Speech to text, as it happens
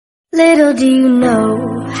Little do you know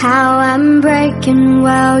how I'm breaking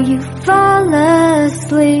while you fall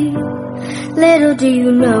asleep. Little do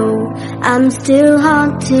you know I'm still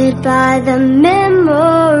haunted by the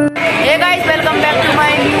memory. Hey guys, welcome back to my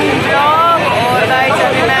new vlog. और guys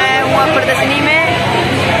अभी मैं हूँ प्रदर्शनी में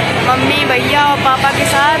mummy भैया और पापा के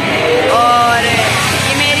साथ, और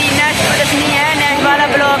ये मेरी नेक्स्ट प्रदर्शनी है, नेक्स्ट वाला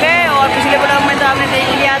ब्लॉग है। और पिछले ब्लॉग में तो आपने देख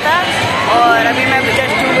लिया था। और अभी मैं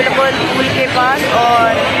जस्ट हूँ बिल्कुल पुल के पास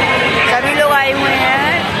और सभी लोग आए हुए हैं,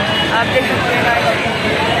 आप देख सकते हैं।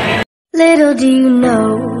 Little do you know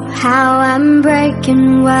how I'm breaking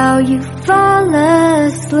while you fall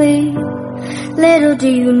asleep. Little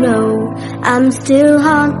do you know I'm still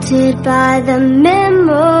haunted by the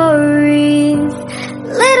memories.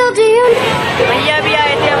 Little do you know. भैया भी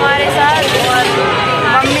आए थे हमारे साथ और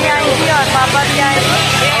मम्मी आई थी और पापा भी आए थे,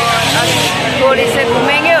 और अभी थोड़ी से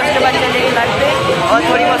घूमेंगे, उसके बाद चलेंगे घर पे और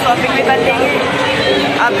थोड़ी बहुत शॉपिंग भी कर लेंगे।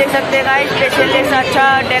 आप देख सकते हैं गाइस, स्पेशल से अच्छा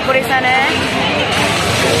डेकोरेशन है,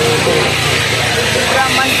 पूरा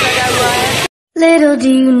मंच सजा हुआ है। Little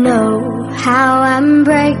do you know how I'm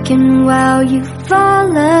breaking while you fall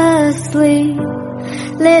asleep.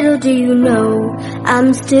 Little do you know I'm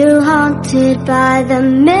still haunted by the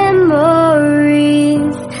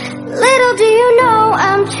memories. Little do you know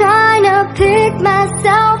I'm trying to pick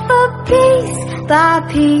myself up piece by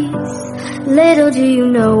piece. Little do you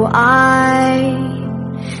know I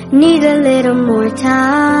need a little more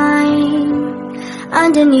time.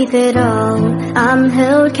 Underneath it all, I'm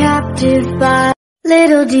held captive by.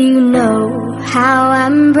 Little do you know how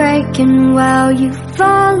I'm breaking while you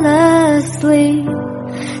fall asleep.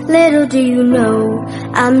 Little do you know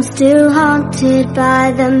I'm still haunted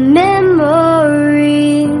by the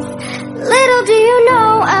memories. Little do you know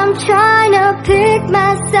I'm trying to pick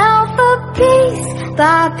myself up piece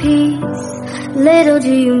by piece. Little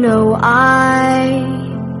do you know I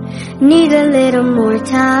need a little more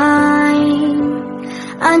time.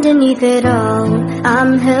 Underneath it all,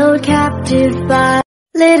 I'm held captive by.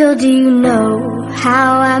 Little do you know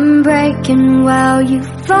how I'm breaking while you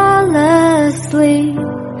fall asleep.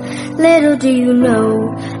 Little do you know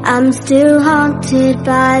I'm still haunted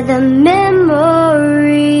by the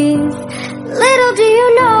memories. Little do you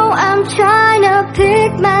know I'm trying to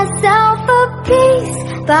pick myself up piece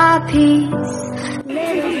by piece.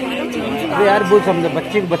 अरे यार बोल समझे,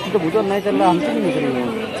 बच्चे तो पूछो नहीं चल रहा, हमसे नहीं निकल रही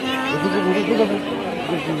है।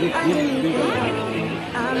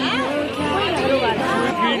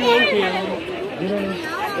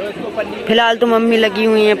 फिलहाल तो मम्मी लगी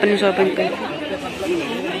हुई है अपनी शॉपिंग पे।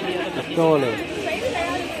 रख दो ना।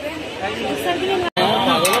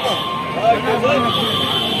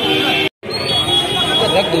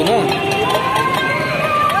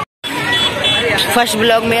 फर्स्ट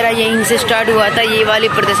ब्लॉग मेरा यहीं से स्टार्ट हुआ था, ये वाली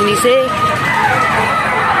प्रदर्शनी से।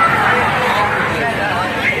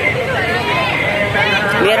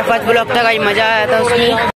 मेरा फर्स्ट ब्लॉग था, कहीं मजा आया था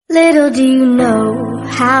उसमें। Little do you know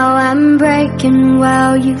how I'm breaking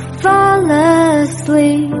while you fall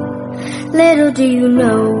asleep. Little do you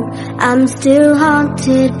know I'm still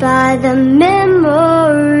haunted by the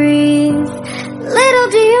memories. Little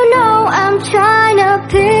do you know I'm trying to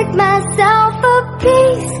pick myself up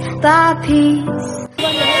piece by piece.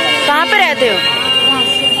 कहाँ पे रहते हो?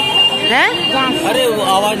 हैं? अरे वो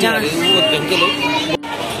आवाज आ रही है, वो जंगल है।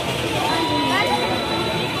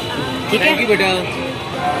 ठीक है बेटा।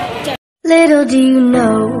 Little do you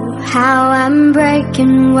know how I'm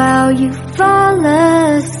breaking while you fall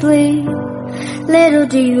asleep. Little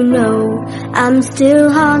do you know I'm still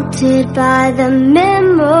haunted by the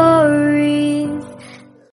memories.